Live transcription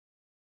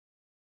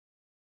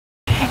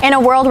In a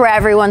world where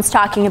everyone's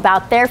talking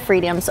about their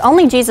freedoms,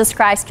 only Jesus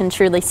Christ can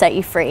truly set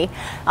you free.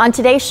 On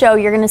today's show,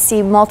 you're going to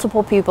see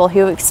multiple people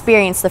who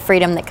experience the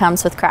freedom that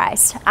comes with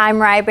Christ.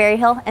 I'm Ryan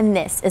Bomberger, and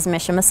this is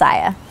Mission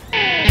Messiah.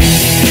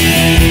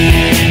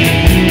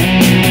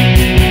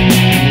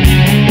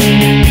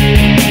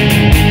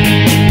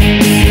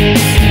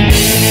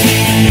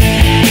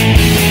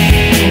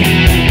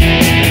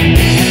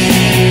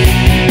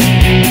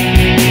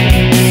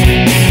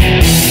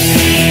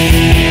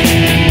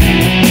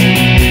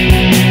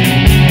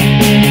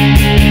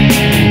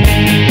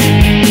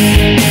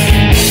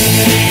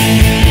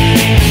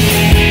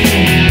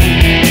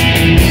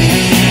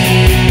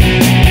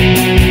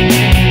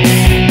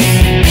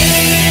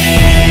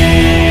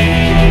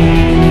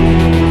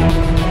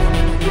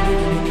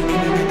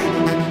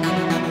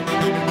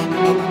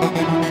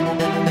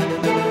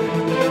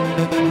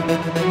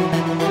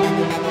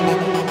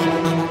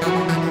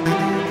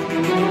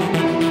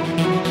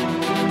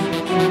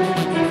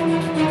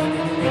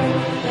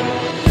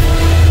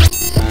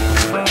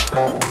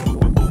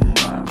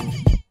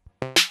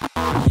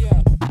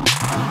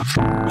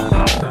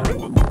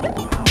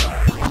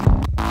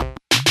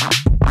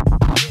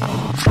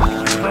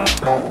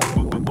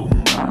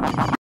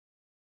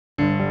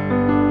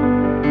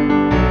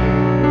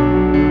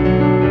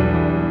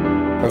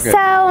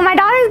 So my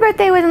daughter's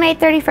birthday was May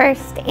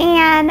 31st,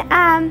 and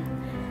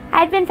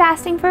I'd been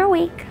fasting for a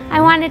week. I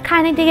wanted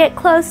kind of to get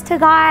close to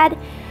God,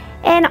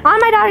 and on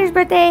my daughter's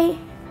birthday,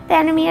 the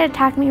enemy had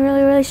attacked me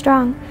really, really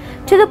strong,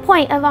 to the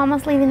point of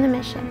almost leaving the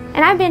mission.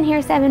 And I've been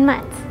here 7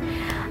 months.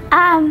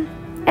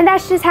 And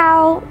that's just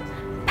how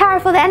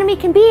powerful the enemy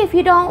can be if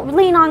you don't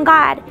lean on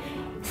God.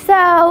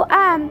 So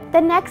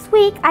the next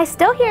week, I'm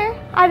still here,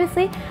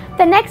 obviously.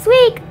 The next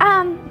week,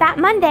 that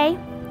Monday,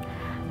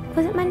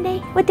 was it Monday?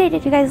 What day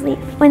did you guys leave?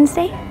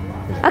 Wednesday?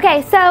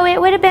 Okay, so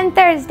it would have been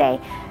Thursday.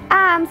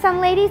 Some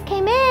ladies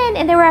came in,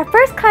 and they were our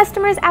first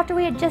customers after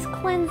we had just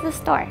cleansed the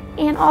store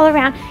and all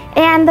around,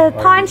 and the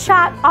pawn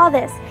shop, all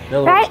this,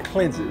 right?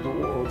 Cleanse it.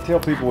 Tell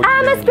people what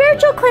you did. A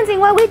spiritual cleansing.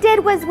 What we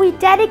did was we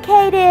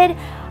dedicated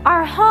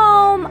our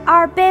home,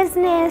 our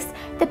business,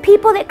 the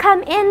people that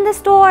come in the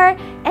store,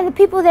 and the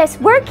people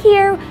that work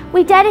here,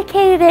 we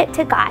dedicated it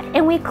to God,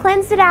 and we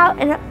cleansed it out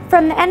and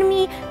from the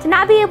enemy to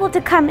not be able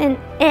to come in.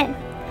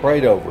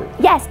 Prayed over it.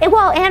 Yes,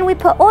 and we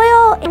put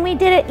oil, and we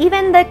did it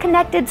even the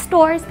connected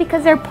stores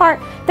because they're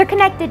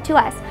connected to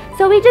us.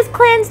 So we just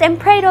cleansed and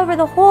prayed over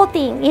the whole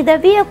thing, the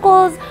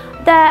vehicles,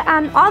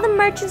 all the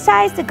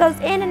merchandise that goes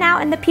in and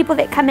out, and the people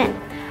that come in.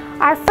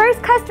 Our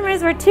first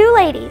customers were 2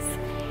 ladies,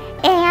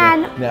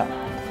 and now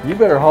you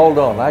better hold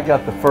on. I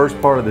got the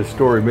first part of this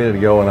story a minute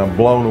ago, and I'm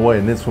blown away.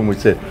 And this one we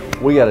said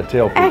we got to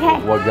tell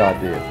people what God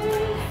did.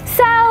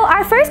 So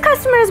our first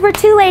customers were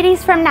 2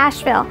 ladies from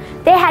Nashville.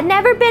 They had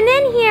never been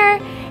in here.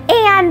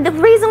 And the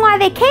reason why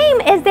they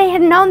came is they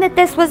had known that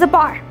this was a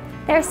bar.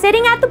 They were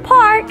sitting at the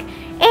park,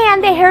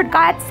 and they heard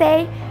God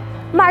say,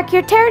 mark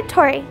your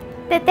territory.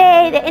 That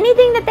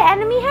anything that the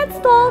enemy had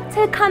stole,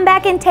 to come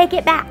back and take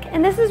it back.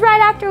 And this is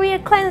right after we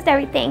had cleansed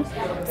everything.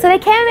 So they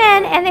came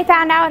in, and they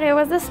found out it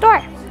was a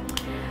store.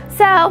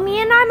 So me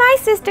and my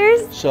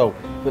sisters.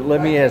 But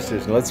let me ask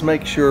this, and let's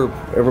make sure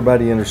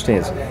everybody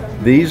understands.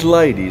 These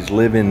ladies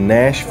live in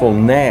Nashville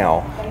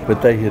now,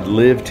 but they had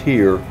lived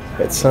here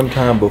at some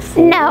time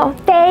before? No,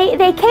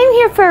 they came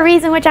here for a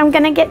reason, which I'm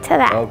going to get to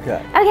that.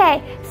 Okay.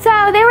 Okay,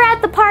 so they were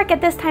at the park at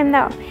this time,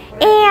 though.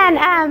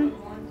 And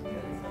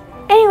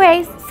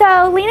anyways,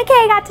 so Lena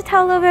Kay got to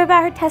tell a little bit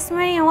about her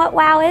testimony and what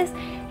WOW is,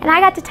 and I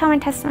got to tell my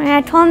testimony.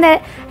 I told them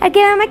that I'd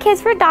given my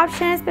kids for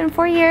adoption. It's been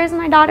 4 years.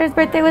 My daughter's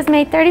birthday was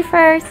May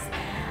 31st.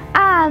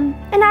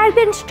 And I had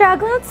been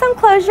struggling with some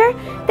closure.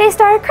 They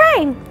started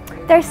crying.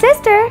 Their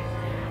sister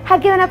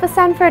had given up a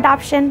son for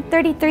adoption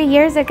 33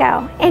 years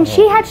ago, and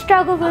she had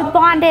struggled with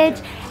bondage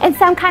and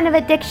some kind of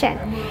addiction.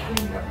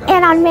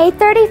 And on May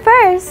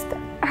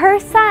 31st, her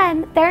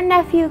son, their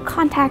nephew,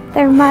 contacted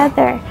their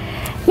mother.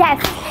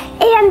 Yes,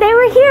 and they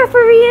were here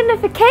for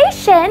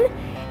reunification,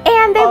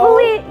 and they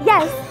believe,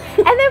 yes,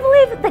 and they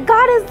believe that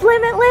God is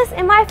limitless,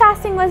 and my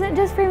fasting wasn't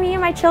just for me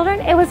and my children,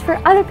 it was for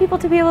other people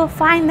to be able to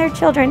find their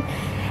children.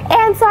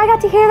 And so I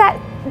got to hear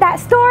that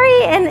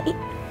story and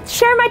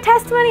share my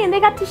testimony, and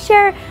they got to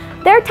share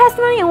their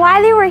testimony and why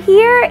they were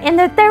here, and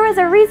that there was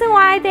a reason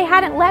why they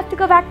hadn't left to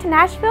go back to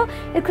Nashville,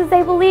 because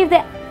they believed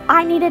that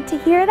I needed to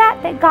hear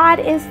that God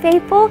is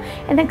faithful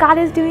and that God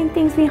is doing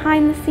things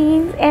behind the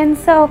scenes. And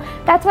so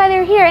that's why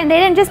they're here. And they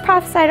didn't just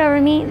prophesy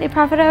over me, they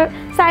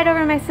prophesied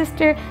over my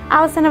sister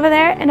Allison over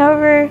there and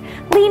over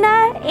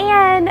Lena,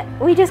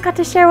 and we just got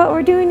to share what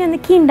we're doing in the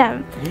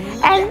kingdom.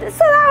 And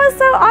so that was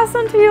so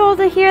awesome to be able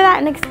to hear that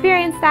and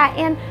experience that,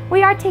 and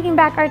we are taking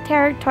back our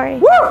territory.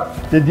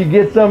 Woo! Did you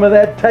get some of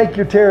that? Take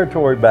your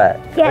territory back.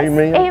 Yes,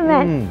 amen.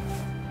 Amen.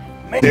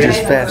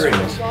 Just fast for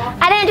us.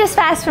 I didn't just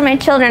fast for my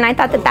children. I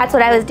thought that that's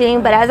what I was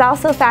doing, but I was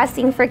also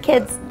fasting for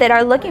kids that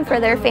are looking for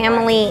their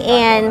family,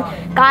 and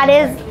God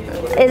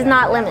is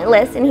not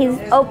limitless, and He's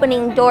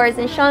opening doors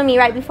and showing me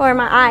right before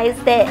my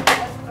eyes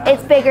that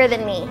it's bigger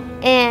than me.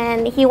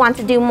 and He wants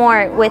to do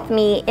more with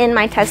me in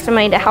my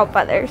testimony to help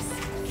others.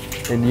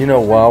 And you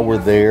know, while we're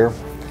there,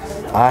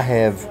 I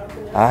have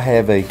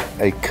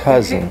a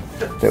cousin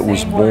that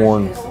was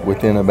born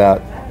within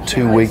about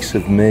 2 weeks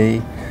of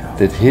me,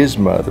 that his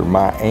mother,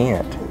 my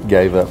aunt,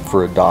 gave up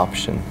for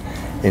adoption,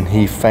 and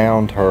he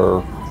found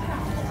her.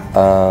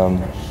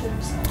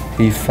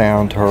 He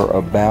found her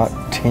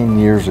about 10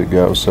 years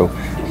ago, so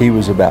he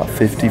was about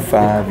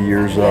 55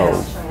 years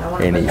old,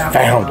 and he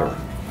found her.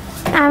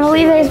 I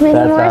believe there's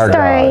many more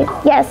stories.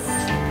 Yes.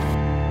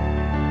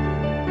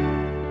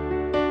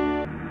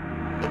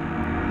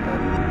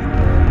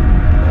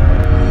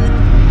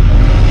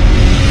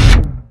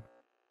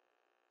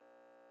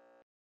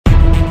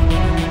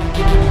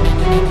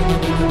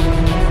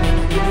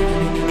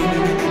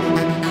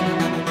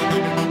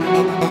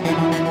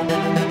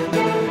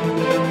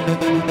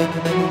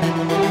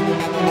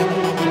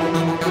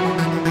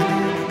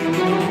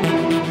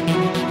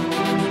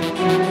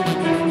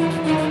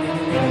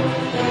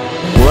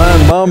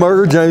 Ryan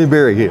Bomberger, Jamie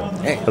Berryhill.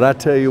 Hey. But I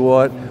tell you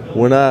what,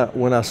 when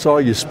I saw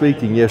you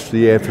speaking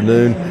yesterday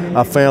afternoon,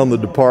 I found the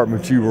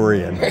department you were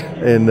in,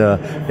 and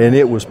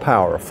it was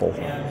powerful.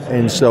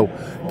 And so,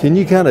 can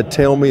you kind of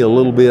tell me a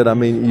little bit? I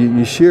mean,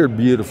 you shared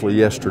beautifully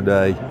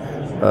yesterday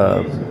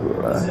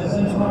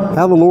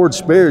how the Lord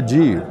spared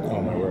you.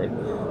 Oh my word!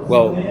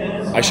 Well,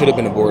 I should have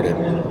been aborted,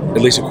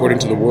 at least according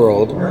to the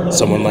world.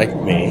 Someone like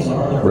me,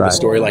 with a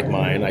story like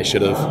mine, I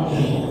should have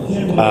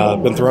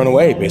been thrown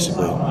away,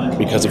 basically,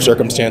 because of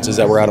circumstances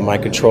that were out of my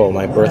control.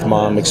 My birth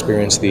mom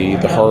experienced the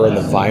horror and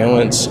the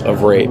violence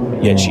of rape,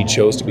 yet she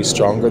chose to be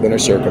stronger than her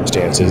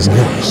circumstances,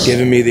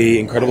 giving me the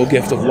incredible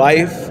gift of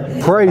life,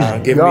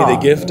 giving me the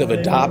gift of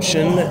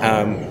adoption.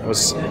 I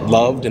was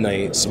loved in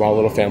a small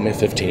little family of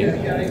 15. I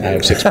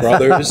have 6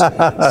 brothers, 6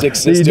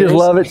 sisters. You just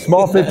love it,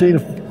 small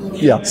 15?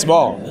 Yeah.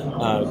 Small.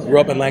 Grew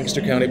up in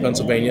Lancaster County,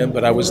 Pennsylvania,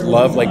 but I was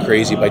loved like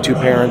crazy by 2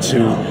 parents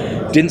who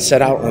didn't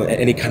set out on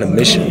any kind of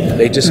mission.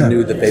 They just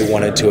knew that they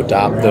wanted to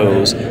adopt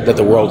those that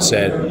the world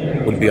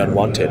said would be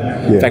unwanted.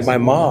 Yes. In fact, my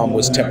mom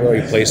was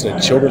temporarily placed in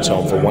a children's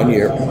home for 1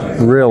 year.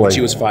 Really? When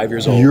she was 5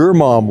 years old. Your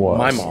mom was?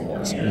 My mom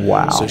was.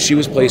 Wow. So she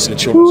was placed in a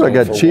children's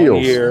home for chills.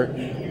 1 year.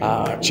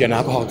 She had an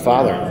alcoholic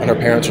father, and her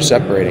parents were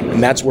separating.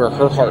 And that's where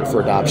her heart for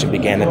adoption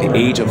began at the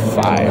age of 5.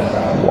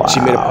 Wow.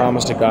 She made a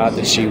promise to God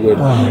that she would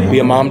be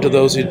a mom to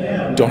those who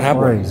don't have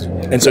one.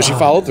 And so she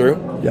followed through.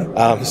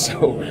 Yeah.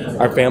 So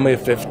our family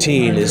of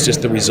 15 is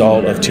just the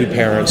result of 2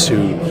 parents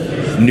who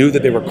knew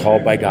that they were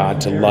called by God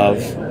to love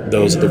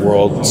those that the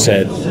world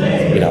said,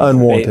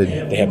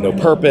 unwanted. They have no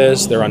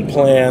purpose, they're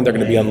unplanned, they're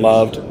going to be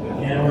unloved.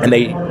 And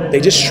they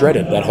just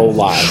shredded that whole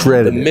lie.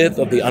 The myth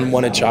of the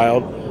unwanted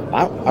child.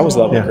 I was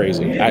loved like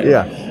crazy.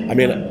 I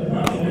mean,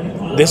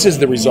 this is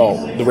the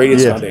result, the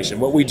Radiance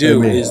Foundation. What we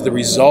do is the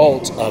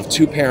result of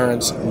 2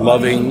 parents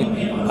loving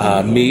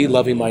me,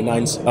 loving my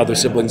 9 other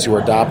siblings who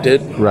were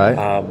adopted. Right.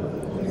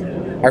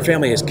 Our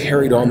family has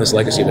carried on this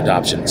legacy of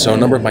adoption. So a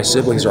number of my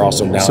siblings are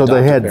also now adopted. So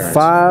they had parents.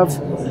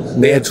 5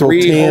 They had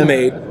 3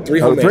 homemade. 3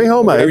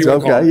 homemades.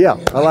 Okay, yeah,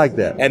 I like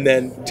that. And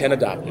then 10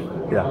 adopted.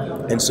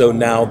 Yeah. And so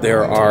now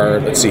there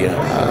are,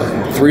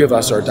 3 of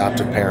us are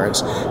adoptive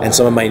parents, and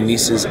some of my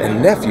nieces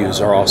and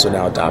nephews are also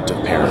now adoptive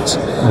parents.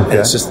 Okay. And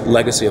it's just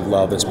legacy of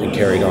love that's been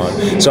carried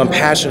on. So I'm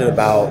passionate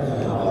about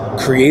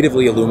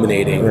creatively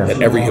illuminating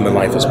that every human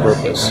life has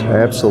purpose.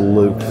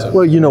 Absolutely.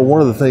 Well, one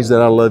of the things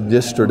that I loved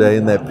yesterday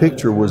in that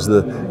picture was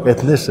the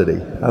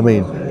ethnicity. I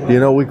mean,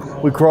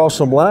 we cross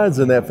some lines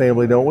in that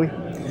family, don't we?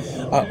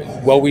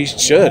 Well, we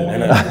should.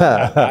 And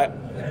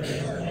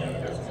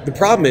the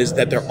problem is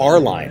that there are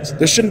lines.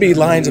 There shouldn't be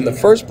lines in the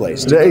first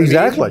place.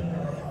 Exactly.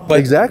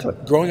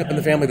 But growing up in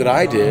the family that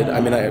I did, I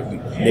mean,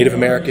 Native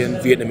American,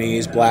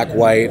 Vietnamese, black,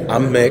 white,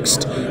 I'm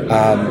mixed.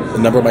 A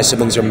number of my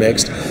siblings are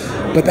mixed.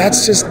 But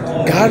that's just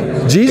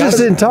God. Jesus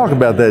didn't talk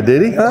about that,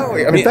 did he? No.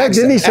 I mean, in fact,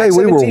 didn't he say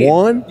we were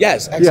one?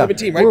 Yes, Acts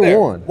 17, right we're there.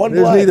 One. One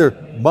There's blood. neither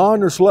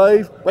bond or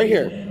slave. Right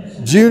here.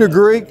 Jew nor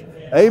Greek.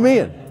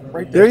 Amen.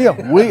 Right there you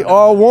go. We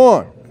are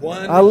one.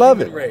 I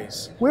love it.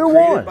 Race. We're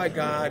created one. By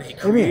God. He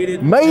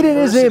created made in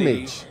His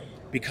image.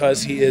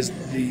 Because He is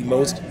the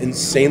most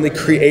insanely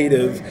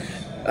creative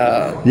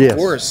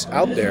force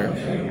out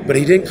there. But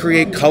He didn't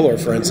create color,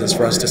 for instance,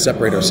 for us to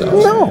separate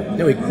ourselves. No.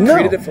 He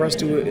created it for us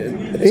to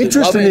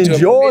interest and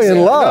enjoy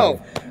and love.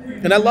 No.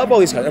 And I love all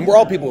these colors. And we're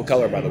all people of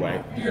color, by the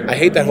way. I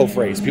hate that whole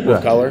phrase, people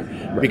of color,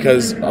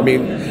 because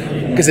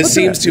it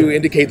seems to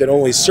indicate that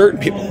only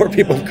certain people are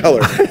people of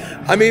color.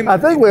 I mean, I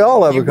think we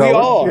all have a color. We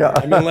all. Yeah.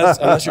 I mean,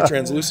 unless you're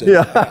translucent.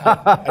 Yeah.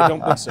 I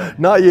don't think so.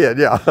 Not yet.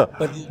 Yeah.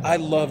 But I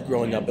love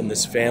growing up in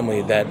this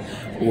family that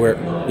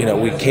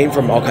we came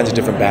from all kinds of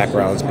different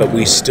backgrounds, but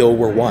we still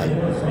were one.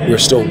 We were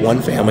still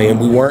one family, and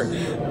we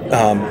weren't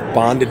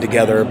bonded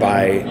together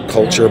by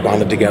culture,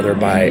 bonded together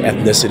by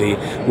ethnicity.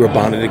 We were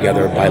bonded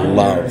together by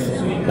love.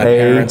 My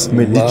parents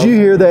loved. Did you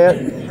hear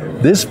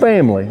that? This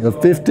family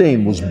of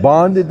 15 was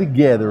bonded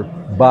together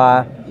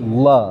by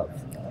love.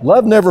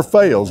 Love never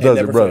fails, does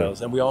it, brother?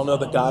 Fails. And we all know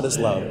that God is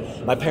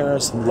love. My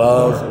parents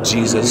love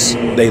Jesus.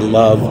 They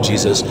love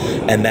Jesus.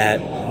 And that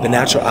the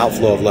natural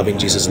outflow of loving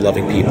Jesus is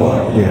loving people.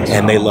 Yes.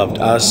 And they loved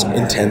us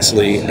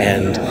intensely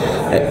and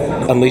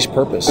unleashed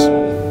purpose.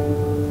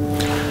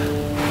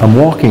 I'm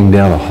walking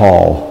down a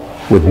hall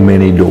with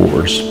many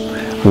doors.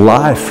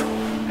 Life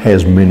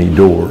has many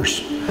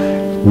doors.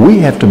 We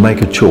have to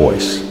make a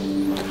choice.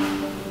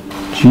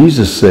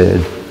 Jesus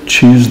said,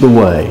 choose the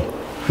way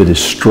that is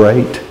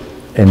straight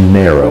and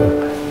narrow,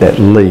 that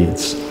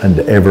leads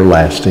unto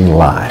everlasting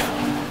life.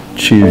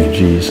 Choose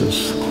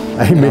Jesus.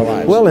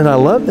 Amen. Well, and I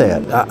love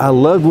that. I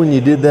loved when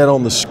you did that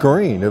on the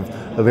screen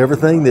of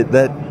everything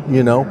that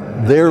you know,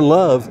 their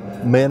love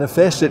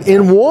manifested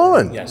in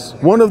one. Yes.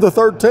 One of the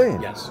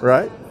 13. Yes.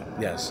 Right?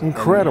 Yes.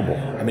 Incredible.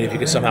 I mean, if you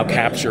could somehow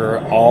capture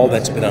all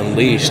that's been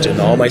unleashed in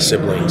all my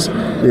siblings,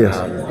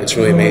 yes. It's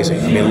really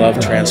amazing. I mean, love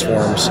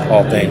transforms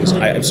all things.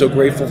 I'm so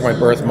grateful for my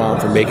birth mom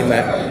for making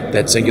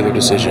that singular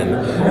decision.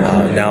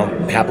 Now,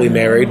 happily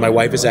married. My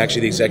wife is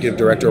actually the executive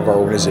director of our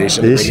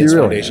organization, the Radiance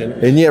Foundation.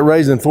 And yet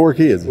raising 4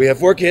 kids. We have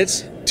 4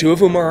 kids, 2 of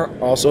whom are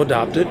also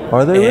adopted.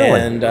 Are they really?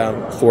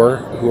 And 4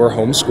 who are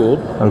homeschooled.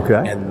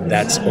 Okay. And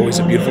that's always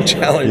a beautiful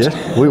challenge.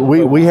 Yes.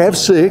 We have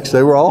 6.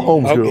 They were all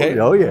homeschooled. Okay.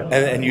 Oh, yeah.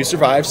 And you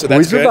survived, so that's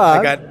we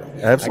survived. good.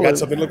 I got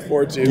something to look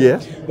forward to.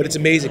 Yes. But it's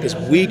amazing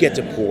because we get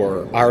to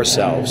pour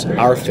ourselves,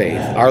 our faith,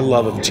 our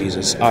love of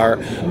Jesus, our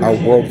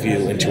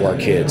worldview into our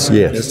kids.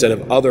 Yes. Instead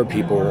of other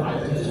people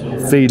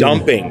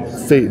dumping.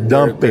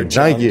 Their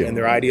Thank you. and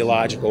their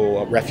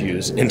ideological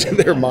refuse into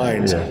their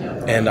minds.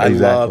 Yeah. And I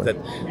love that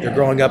they're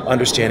growing up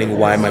understanding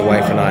why my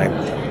wife and I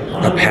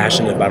are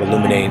passionate about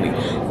illuminating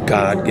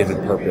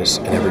God-given purpose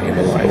in every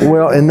human life.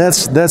 Well, and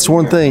that's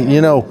one thing,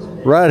 you know,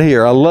 right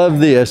here. I love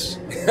this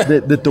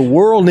that the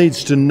world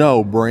needs to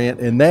know,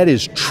 Brent, and that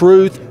is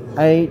truth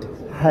ain't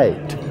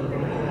hate,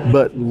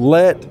 but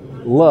let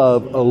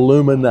love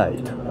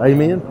illuminate.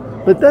 Amen.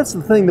 But that's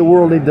the thing the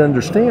world needs to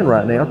understand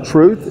right now.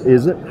 Truth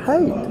isn't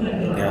hate.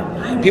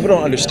 Yeah, people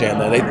don't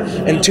understand that,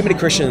 and too many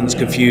Christians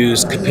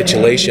confuse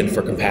capitulation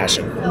for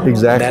compassion.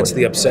 Exactly. And that's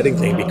the upsetting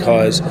thing,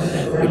 because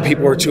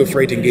people are too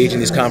afraid to engage in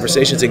these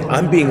conversations. Saying,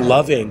 I'm being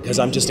loving because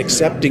I'm just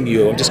accepting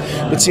you.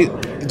 But see,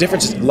 the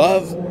difference is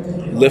love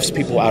lifts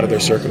people out of their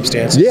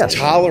circumstances. Yes.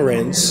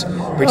 Tolerance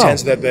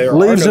pretends that there are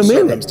no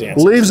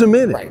circumstances. Leaves them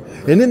in it. Right.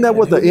 And isn't that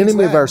what the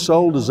enemy of our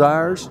soul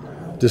desires?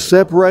 To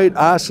separate,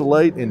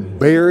 isolate, and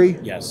bury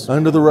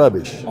under the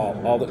rubbish.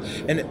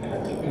 And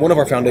one of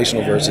our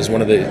foundational verses,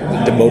 one of the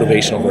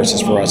motivational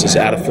verses for us is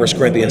out of 1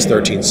 Corinthians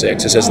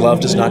 13:6. It says,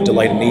 love does not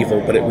delight in evil,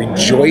 but it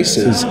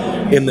rejoices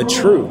in the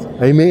truth.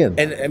 Amen.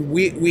 And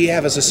we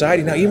have a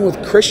society now, even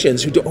with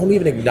Christians, who don't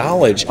even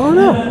acknowledge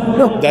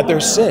that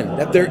there's sin,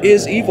 that there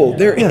is evil.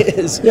 There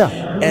is. Yeah.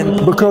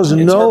 And because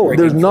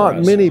there's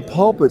not many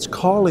pulpits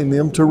calling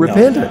them to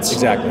repentance.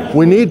 Exactly.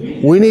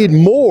 We need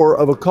more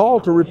of a call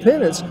to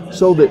repentance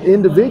so that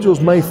individuals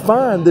may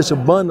find this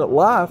abundant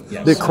life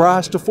that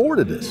Christ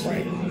afforded us.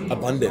 Right.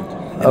 Abundant.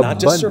 And not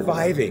just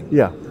surviving.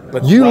 Yeah.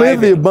 But you thriving.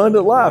 live the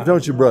abundant life,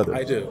 don't you, brother?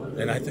 I do.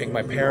 And I think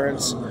my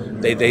parents,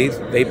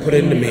 they put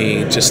into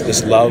me just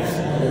this love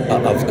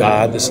of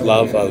God, this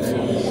love of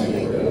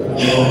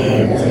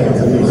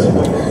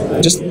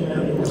just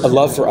a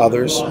love for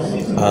others,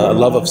 a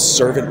love of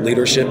servant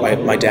leadership.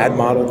 My dad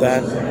modeled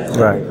that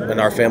in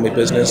our family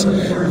business.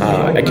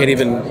 I can't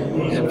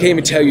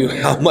even tell you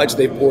how much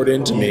they poured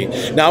into me.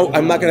 Now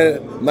I'm not gonna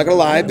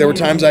lie. There were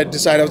times I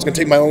decided I was gonna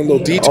take my own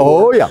little detour.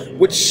 Oh yeah.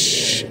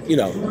 Which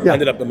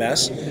ended up a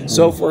mess.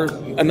 So for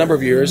a number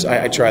of years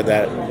I tried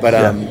that, but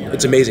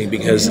it's amazing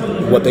because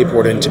what they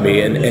poured into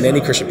me, and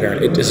any Christian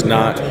parent, it does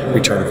not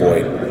return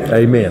void.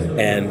 Amen.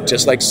 And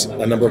just like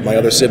a number of my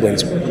other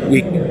siblings,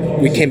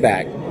 we came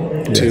back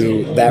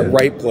to that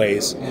right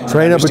place.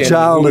 Train up a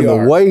child in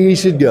the way he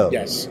should go.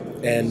 Yes.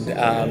 And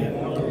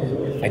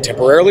I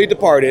temporarily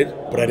departed,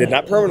 but I did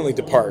not permanently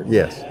depart.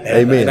 Yes.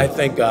 Amen. And I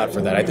thank God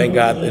for that. I thank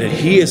God that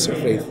He is so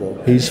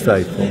faithful. He's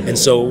faithful. And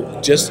so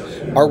just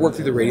our work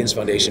through the Radiance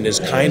Foundation is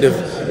kind of,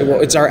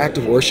 it's our act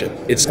of worship.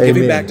 It's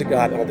giving back to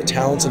God all the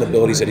talents and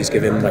abilities that He's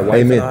given my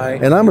wife and I.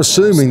 And I'm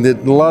assuming that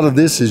a lot of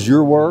this is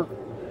your work?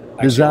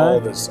 Design? All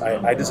of this.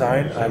 I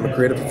design. I'm a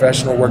creative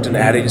professional, worked in the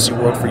ad agency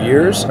world for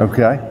years.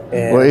 Okay.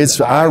 Well,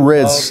 I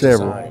read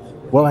several. Design.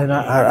 Well, and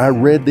I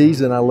read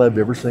these and I loved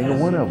every single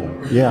one of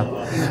them.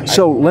 Yeah.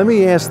 So let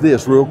me ask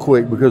this real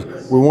quick, because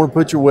we want to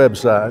put your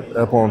website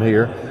up on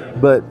here,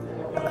 but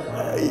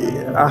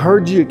I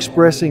heard you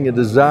expressing a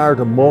desire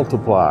to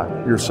multiply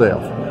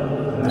yourself.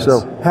 Yes.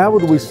 So how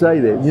would we say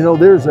that? You know,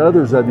 there's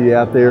others of you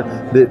out there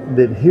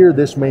that hear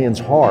this man's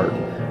heart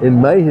and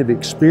may have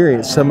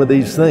experienced some of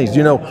these things.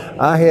 You know,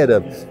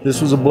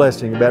 this was a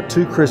blessing. About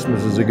 2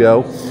 Christmases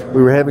ago,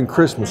 we were having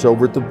Christmas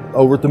over at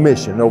the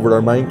mission, over at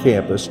our main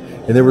campus,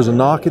 and there was a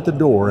knock at the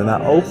door, and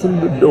I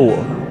opened the door,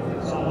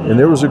 and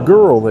there was a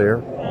girl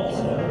there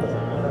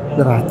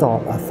that I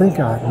thought, I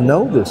think I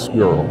know this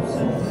girl.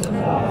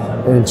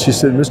 And she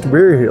said, Mr.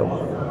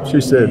 Berryhill,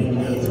 she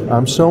said,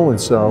 I'm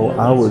so-and-so.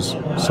 I was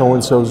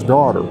so-and-so's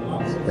daughter,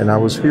 and I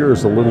was here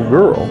as a little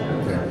girl.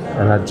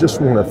 and I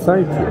just want to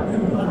thank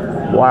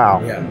you.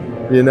 Wow.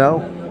 Yeah. You know,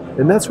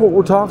 and that's what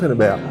we're talking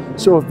about.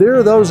 So if there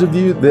are those of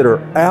you that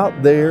are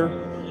out there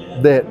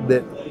that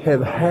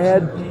have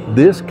had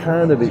this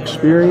kind of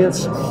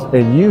experience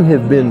and you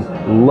have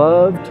been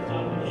loved,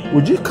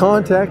 would you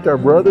contact our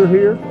brother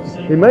here?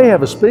 He may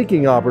have a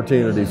speaking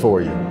opportunity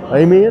for you.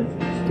 Amen?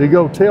 To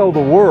go tell the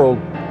world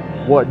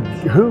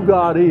who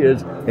God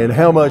is and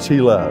how much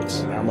He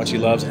loves. How much He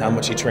loves and how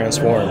much He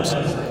transforms.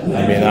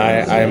 I mean,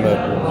 I am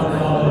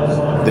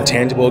the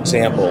tangible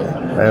example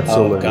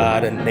of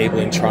God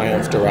enabling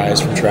triumph to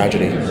rise from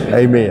tragedy.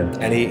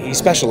 Amen. And He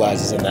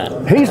specializes in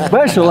that. He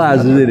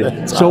specializes in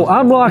it. So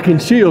I'm locking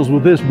shields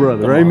with this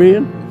brother.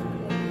 Amen?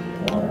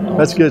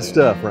 That's good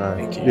stuff,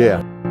 Ryan. Thank you.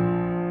 Yeah.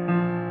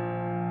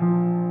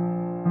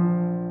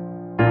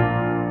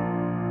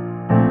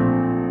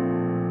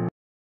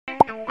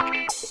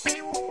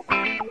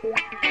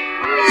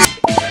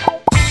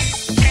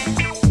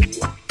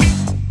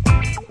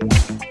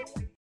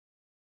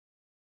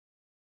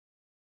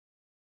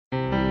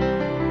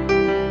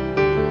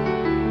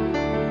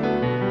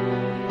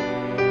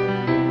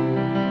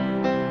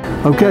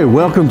 Okay,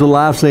 welcome to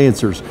Life's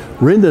Answers.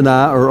 Renda and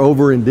I are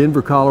over in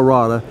Denver,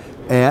 Colorado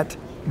at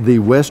the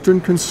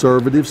Western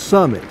Conservative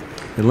Summit.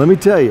 And let me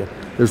tell you,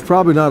 there's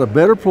probably not a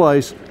better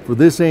place for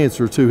this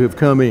answer to have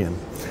come in.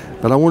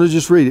 But I want to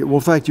just read it. Well,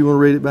 in fact, you want to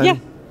read it, baby? Yeah.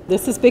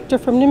 This is Victor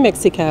from New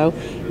Mexico,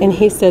 and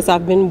he says,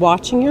 I've been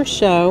watching your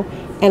show,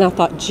 and I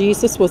thought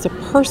Jesus was a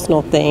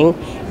personal thing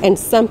and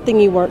something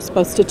you weren't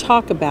supposed to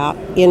talk about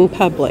in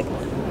public.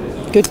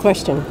 Good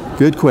question.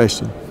 Good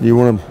question. You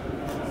want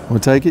to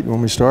take it? You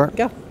want me to start?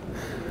 Go.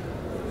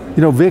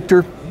 You know,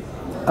 Victor,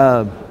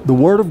 the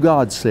Word of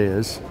God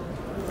says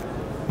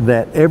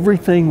that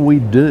everything we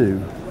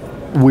do,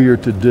 we are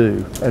to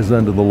do as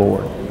unto the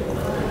Lord.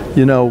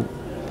 You know,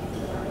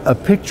 a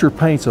picture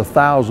paints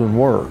 1,000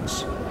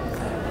 words,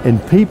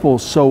 and people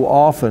so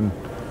often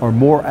are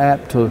more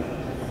apt to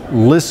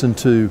listen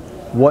to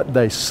what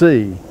they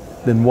see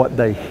than what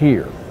they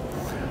hear.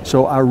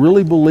 So I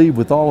really believe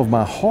with all of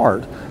my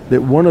heart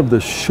that one of the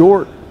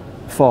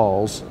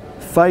shortfalls,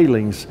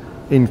 failings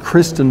in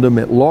Christendom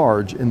at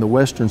large in the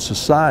Western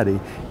society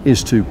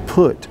is to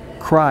put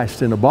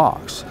Christ in a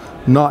box,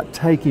 not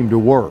take Him to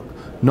work,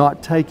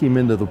 not take Him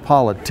into the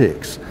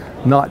politics,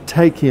 not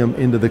take Him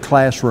into the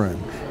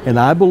classroom. And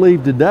I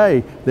believe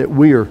today that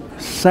we are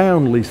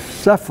soundly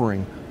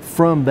suffering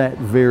from that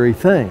very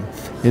thing.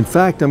 In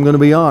fact, I'm going to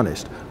be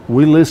honest,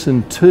 we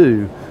listened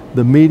to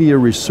the Media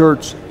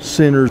Research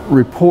Center's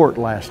report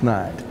last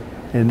night,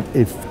 and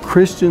if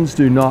Christians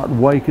do not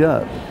wake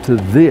up to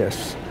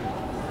this,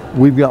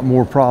 we've got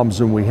more problems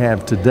than we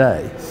have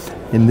today.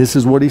 And this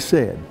is what he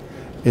said.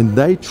 And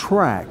they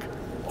track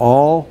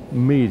all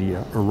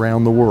media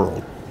around the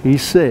world. He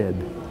said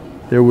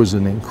there was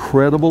an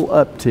incredible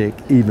uptick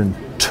even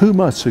 2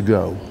 months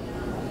ago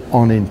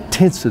on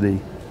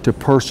intensity to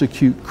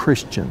persecute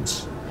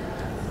Christians.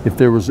 If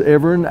there was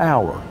ever an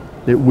hour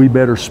that we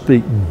better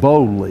speak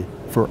boldly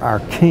for our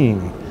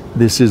King,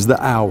 this is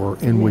the hour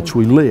in which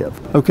we live.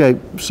 Okay,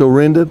 so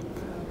Renda,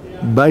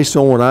 based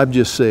on what I've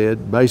just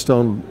said, based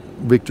on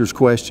Victor's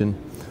question,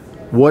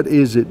 what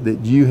is it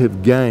that you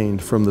have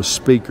gained from the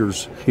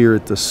speakers here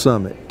at the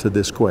summit to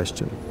this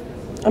question?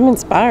 I'm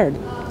inspired.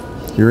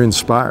 You're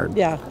inspired?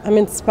 Yeah, I'm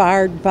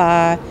inspired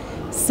by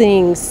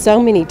seeing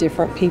so many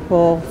different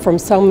people from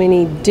so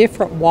many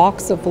different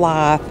walks of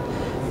life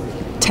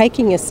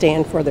taking a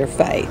stand for their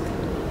faith.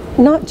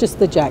 Not just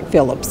the Jack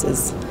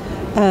Phillipses,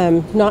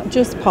 not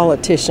just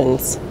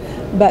politicians,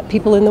 but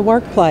people in the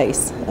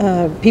workplace,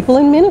 people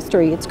in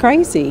ministry. It's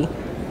crazy,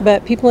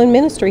 but people in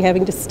ministry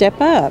having to step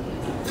up.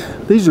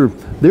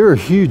 There are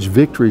huge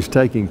victories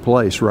taking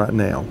place right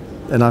now.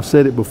 And I've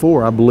said it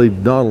before, I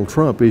believe Donald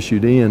Trump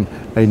issued in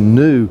a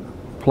new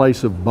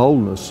place of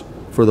boldness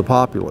for the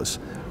populace.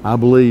 I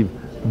believe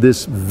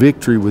this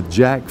victory with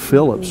Jack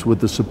Phillips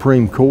with the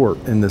Supreme Court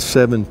and the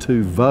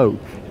 7-2 vote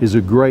is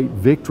a great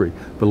victory.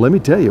 But let me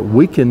tell you,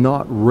 we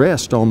cannot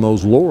rest on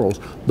those laurels.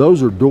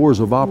 Those are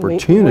doors of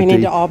opportunity. We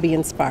need to all be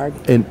inspired.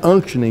 And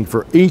unctioning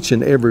for each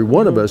and every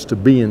one of us to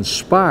be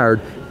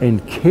inspired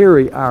and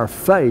carry our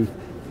faith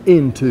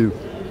into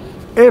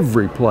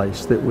every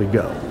place that we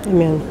go.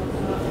 Amen.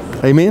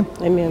 Amen?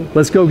 Amen.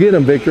 Let's go get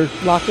them, Victor.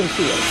 Lock and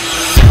shield.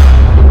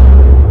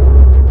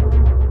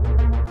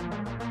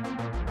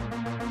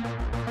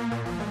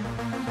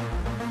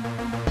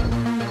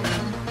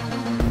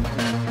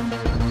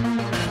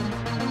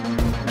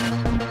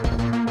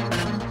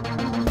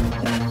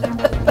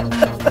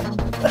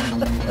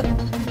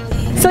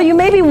 So you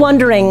may be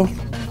wondering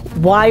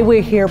why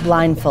we're here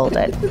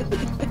blindfolded.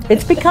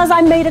 It's because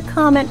I made a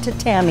comment to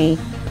Tammy,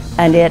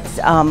 and it's,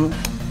 I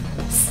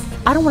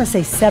don't want to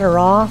say set her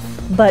off,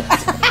 but...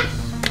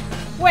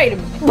 Wait a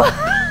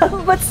minute.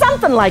 but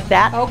something like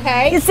that.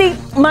 Okay. You see,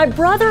 my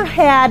brother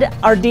had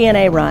our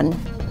DNA run,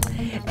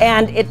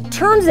 and it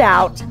turns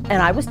out,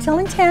 and I was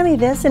telling Tammy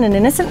this in an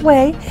innocent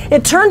way,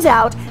 it turns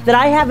out that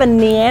I have a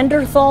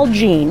Neanderthal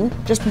gene,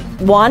 just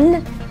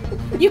one.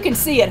 You can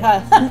see it,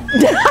 huh?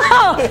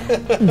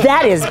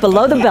 That is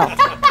below the belt.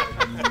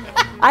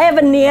 I have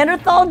a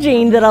Neanderthal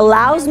gene that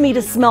allows me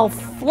to smell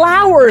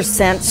flower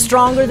scent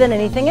stronger than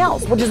anything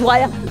else, which is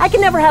why I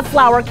can never have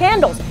flower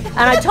candles. And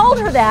I told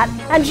her that,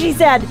 and she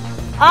said,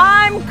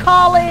 I'm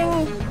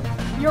calling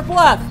Your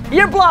bluff.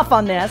 your bluff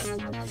on this.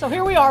 So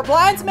here we are,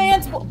 Blind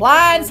Man's Bluff.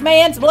 Blind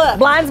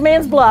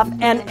Man's Bluff,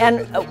 and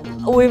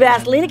we've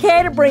asked Lena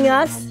Kay to bring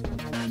us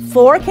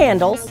 4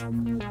 candles.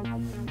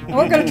 And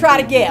we're going to try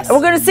to guess. And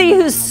we're going to see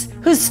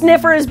whose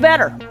sniffer is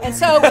better. And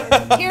so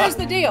here's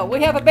the deal.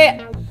 We have a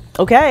bet.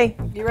 Okay.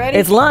 You ready?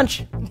 It's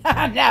lunch.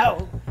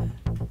 No.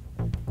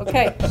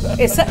 Okay.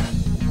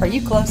 Are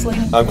you close,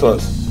 Lena? I'm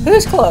close.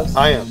 Who's close?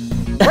 I am.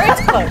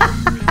 Brent's close.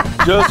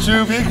 Just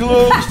to be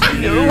close to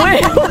you.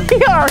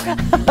 We are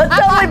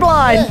totally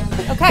blind.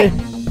 Okay.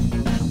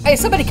 Hey, is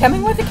somebody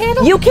coming with a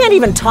candle? You can't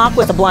even talk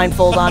with a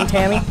blindfold on,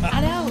 Tammy.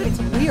 I know, it's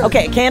weird.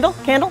 Okay, candle.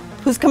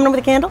 Who's coming in with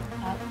a candle?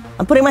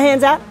 I'm putting my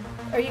hands out.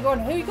 Who are you going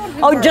to?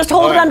 Oh, just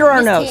hold it under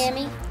our nose.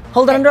 Tammy.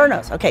 Hold it under our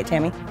nose. Okay,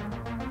 Tammy.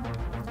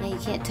 Yeah, you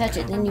can't touch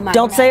it, then you might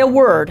Don't say a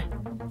word.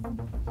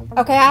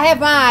 Okay, I have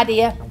my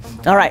idea.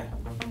 All right.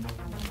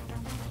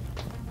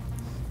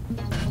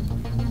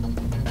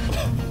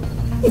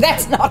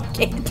 That's not a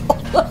candle.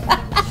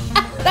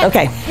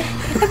 Okay.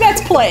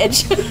 That's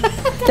pledge. Here,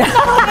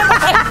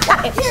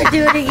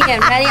 do it again.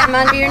 Ready? I'm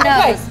under your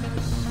nose.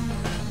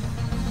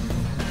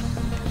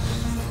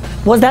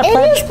 Was that It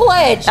pledge? is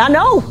pledge. I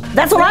know.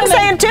 That's what I'm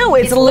saying too.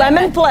 It's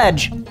lemon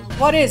pledge.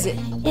 What is it?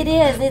 It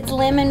is. It's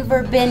lemon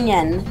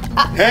verbena.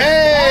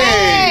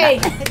 Hey!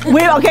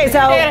 Okay, so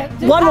Yeah,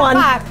 just 1-1.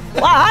 high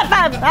five. Wow, high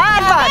five.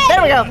 High five.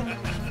 There we go.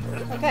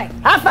 Okay.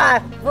 High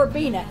five.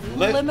 Verbena.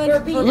 Lemon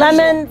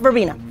Lemon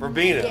verbena.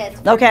 Verbena.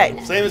 Yes. Okay.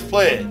 Same as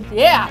pledge.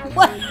 Yeah.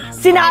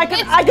 See now I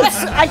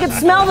could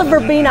smell the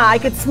verbena. I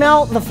could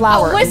smell the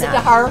flower. Oh, listen in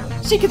to that.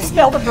 her. She can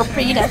smell the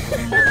verbena.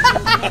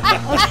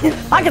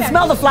 I can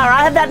smell the flower.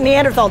 I have that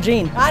Neanderthal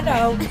gene. I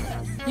know.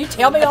 You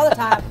tell me all the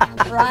time,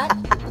 right?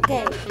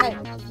 Okay. Okay.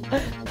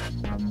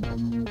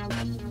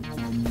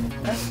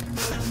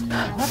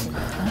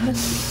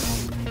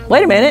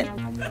 Wait a minute.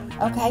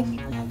 Okay.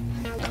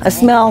 I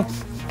smell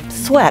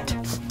sweat.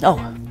 Oh,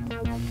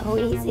 Oh,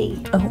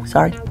 easy. oh,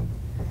 sorry.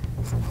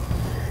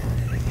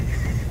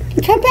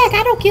 Come back.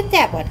 I don't get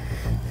that one.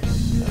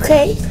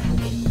 Okay.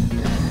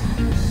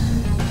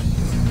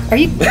 Are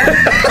you? I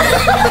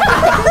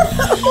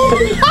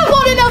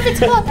want to know if it's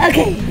close.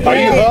 Okay. Are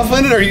you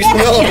huffing it or are you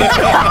smelling it?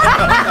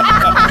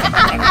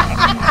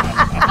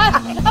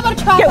 I'm gonna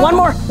try. Okay, one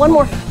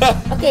more.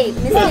 Okay,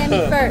 Miss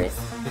Tammy first.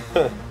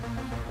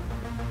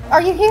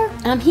 Are you here?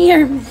 I'm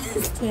here,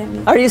 Miss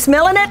Tammy. Are you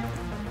smelling it?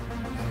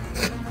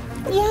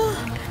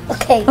 Yeah.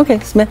 Okay. Okay,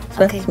 smell.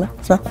 Okay.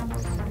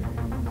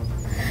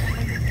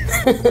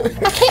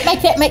 I can't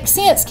make that make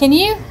sense. Can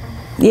you?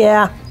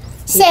 Yeah.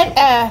 Said,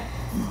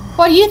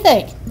 what do you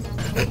think?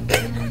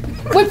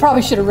 We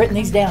probably should have written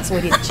these down so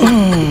we didn't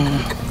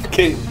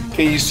cheat.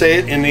 Can you say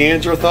it in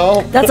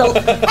Neanderthal? That's You're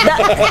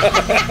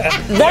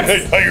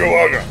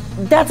welcome.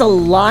 that's a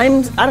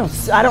lime. I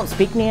don't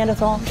speak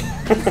Neanderthal.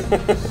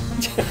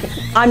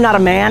 I'm not a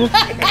man.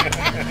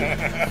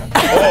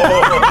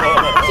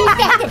 She's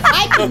got the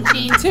Viking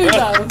gene too,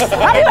 though.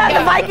 I do have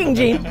the Viking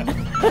gene.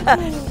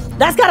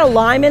 That's got a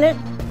lime in it.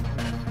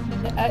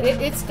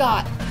 It's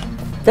got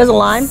There's a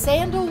lime.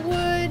 sandalwood.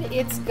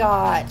 It's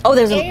got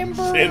there's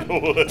amber.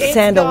 It's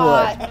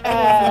Sandalwood.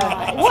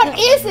 got, what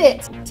is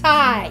it?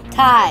 Thai.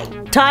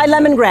 Thai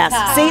lemongrass.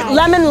 See,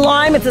 lemon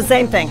lime. It's the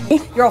same thing.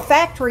 Your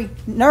olfactory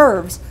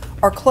nerves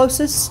are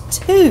closest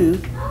to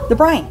the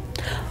brain,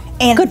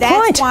 and Good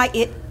that's point. why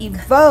it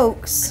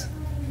evokes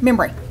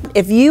memory.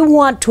 If you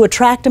want to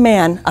attract a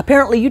man,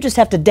 apparently you just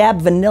have to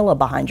dab vanilla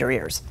behind your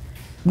ears.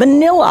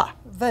 Vanilla.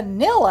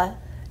 Vanilla.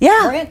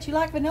 Yeah. Brent, you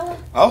like vanilla?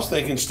 I was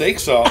thinking steak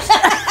sauce.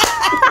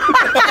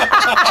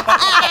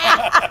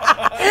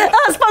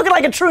 I spoken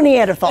like a true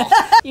Neanderthal.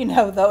 You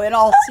know, though, in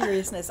all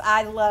seriousness,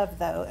 I love,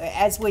 though,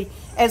 as we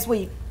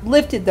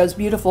lifted those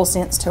beautiful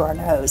scents to our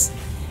nose,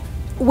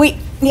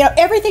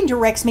 everything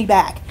directs me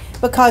back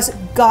because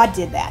God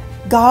did that.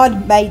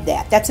 God made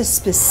that. That's a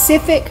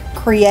specific,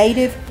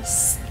 creative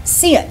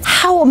scent.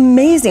 How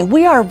amazing.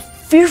 We are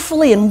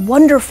fearfully and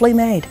wonderfully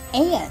made.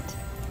 And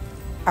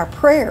our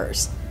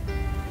prayers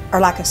are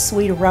like a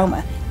sweet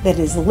aroma that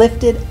is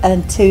lifted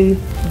unto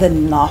the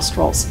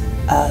nostrils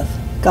of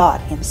God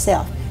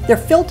Himself. They're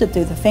filtered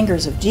through the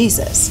fingers of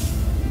Jesus,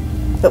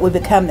 but we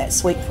become that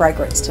sweet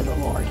fragrance to the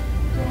Lord.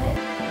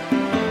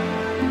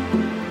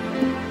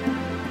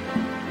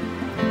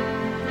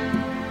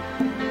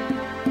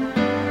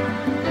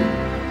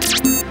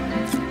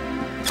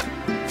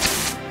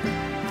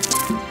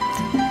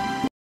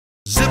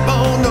 Zip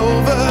on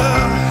over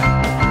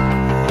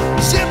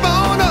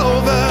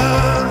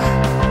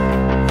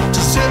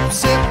to zip.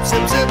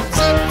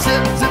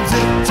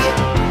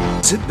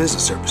 Zip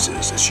Business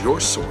Services is your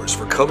source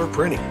for color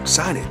printing,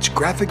 signage,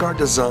 graphic art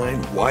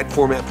design, wide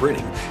format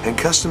printing, and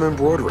custom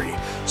embroidery.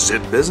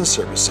 Zip Business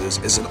Services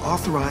is an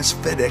authorized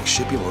FedEx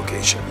shipping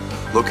location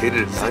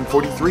located at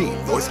 943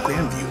 North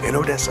Grandview in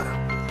Odessa.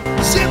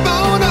 Zip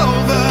on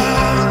over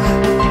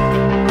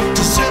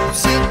to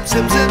zip.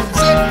 Zip, zip,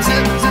 zip,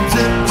 zip, zip,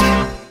 zip,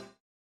 zip.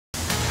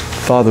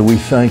 Father, we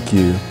thank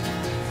you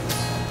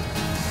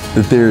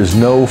that there is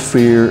no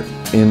fear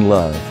in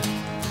love,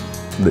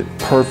 that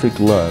perfect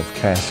love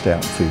casts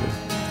out fear.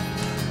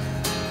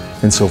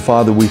 And so,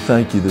 Father, we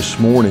thank you this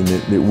morning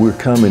that we're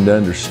coming to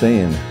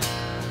understand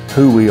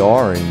who we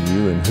are in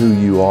you and who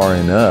you are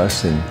in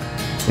us,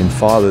 and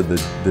Father,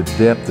 the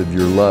depth of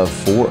your love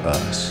for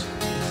us.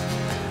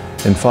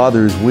 And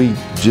Father, as we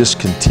just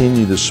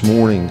continue this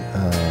morning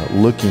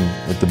looking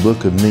at the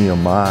book of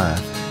Nehemiah,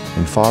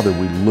 and Father,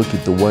 we look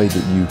at the way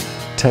that you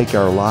take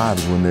our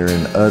lives when they're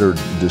in utter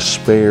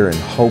despair and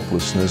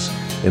hopelessness,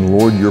 and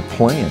Lord, your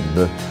plan,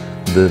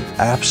 the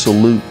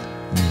absolute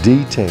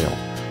detail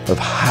of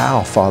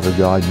how, Father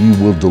God, you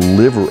will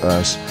deliver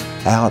us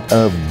out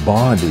of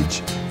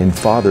bondage, and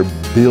Father,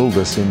 build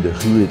us into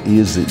who it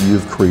is that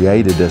you've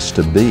created us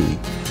to be.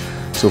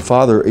 So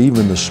Father,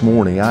 even this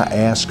morning, I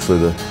ask for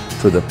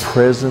the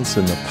presence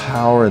and the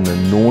power and the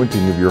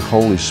anointing of your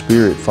Holy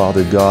Spirit,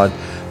 Father God.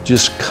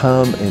 Just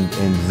come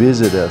and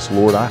visit us,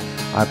 Lord.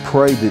 I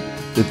pray that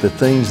the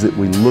things that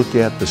we look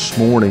at this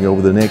morning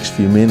over the next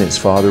few minutes,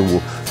 Father,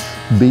 will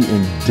be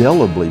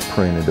indelibly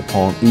printed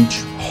upon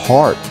each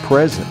heart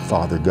present,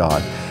 Father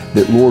God.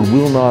 That, Lord,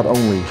 we'll not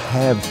only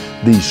have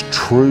these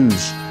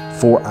truths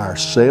for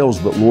ourselves,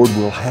 but Lord,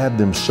 we'll have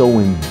them so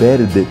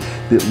embedded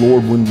that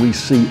Lord, when we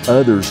see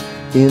others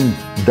in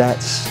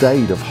that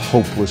state of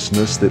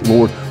hopelessness, that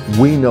Lord,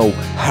 we know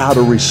how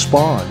to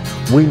respond.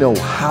 We know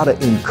how to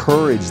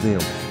encourage them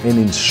and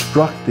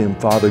instruct them,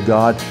 Father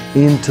God,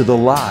 into the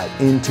light,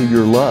 into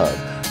your love.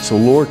 So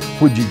Lord,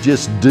 would you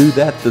just do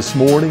that this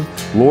morning?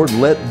 Lord,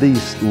 let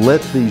these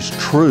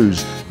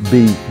truths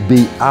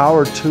be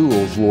our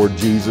tools, Lord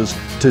Jesus,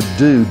 to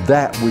do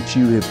that which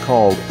you have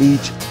called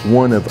each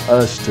one of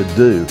us to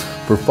do.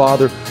 For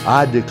Father,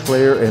 I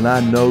declare and I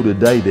know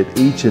today that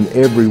each and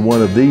every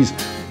one of these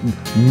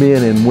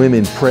men and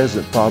women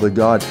present, Father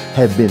God,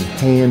 have been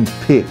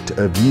handpicked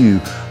of you,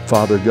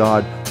 Father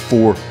God,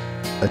 for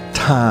a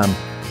time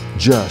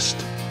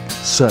just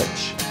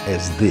such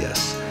as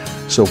this.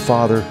 So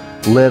Father,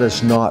 let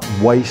us not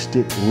waste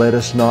it. Let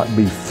us not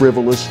be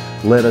frivolous.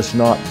 Let us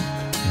not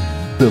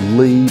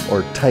believe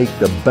or take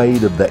the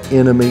bait of the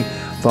enemy,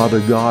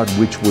 Father God,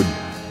 which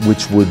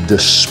would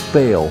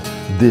dispel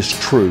this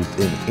truth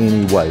in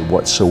any way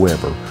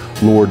whatsoever.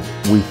 Lord,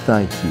 we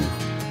thank you.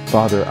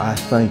 Father, I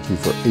thank you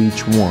for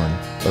each one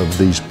of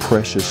these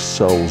precious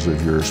souls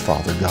of yours,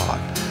 Father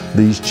God.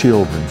 These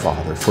children,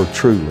 Father, for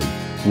truly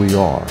we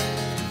are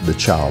the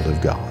child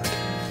of God.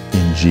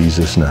 In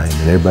Jesus' name.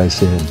 And everybody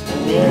said,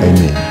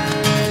 amen.